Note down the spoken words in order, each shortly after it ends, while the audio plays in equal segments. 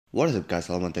What is up guys,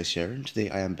 I'm Sharon. Today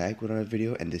I am back with another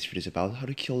video, and this video is about how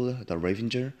to kill the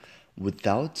Ravager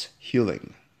without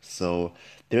healing. So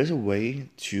there's a way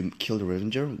to kill the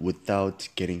Ravager without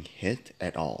getting hit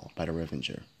at all by the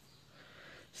Ravager.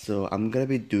 So I'm gonna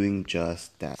be doing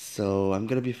just that. So I'm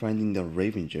gonna be finding the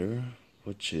Ravager,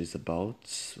 which is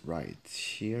about right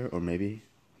here, or maybe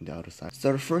on the other side.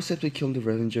 So the first step to kill the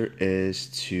Ravager is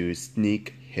to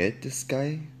sneak hit this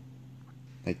guy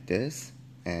like this,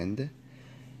 and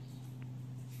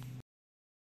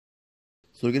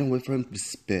so we're gonna wait for him to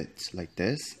spit like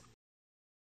this.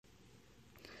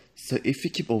 So if you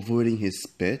keep avoiding his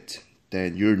spit,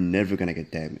 then you're never gonna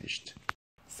get damaged.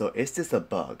 So is this a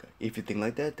bug? If you think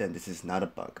like that, then this is not a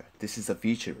bug. This is a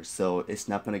feature, so it's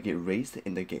not gonna get raised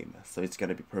in the game. So it's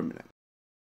gonna be permanent.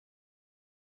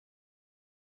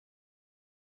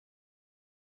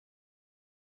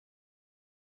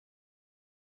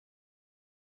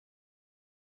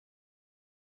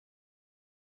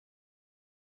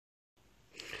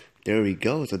 There we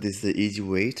go. So this is the easy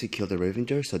way to kill the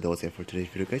Ravager. So that was it for today's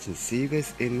video guys, and see you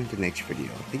guys in the next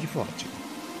video. Thank you for watching.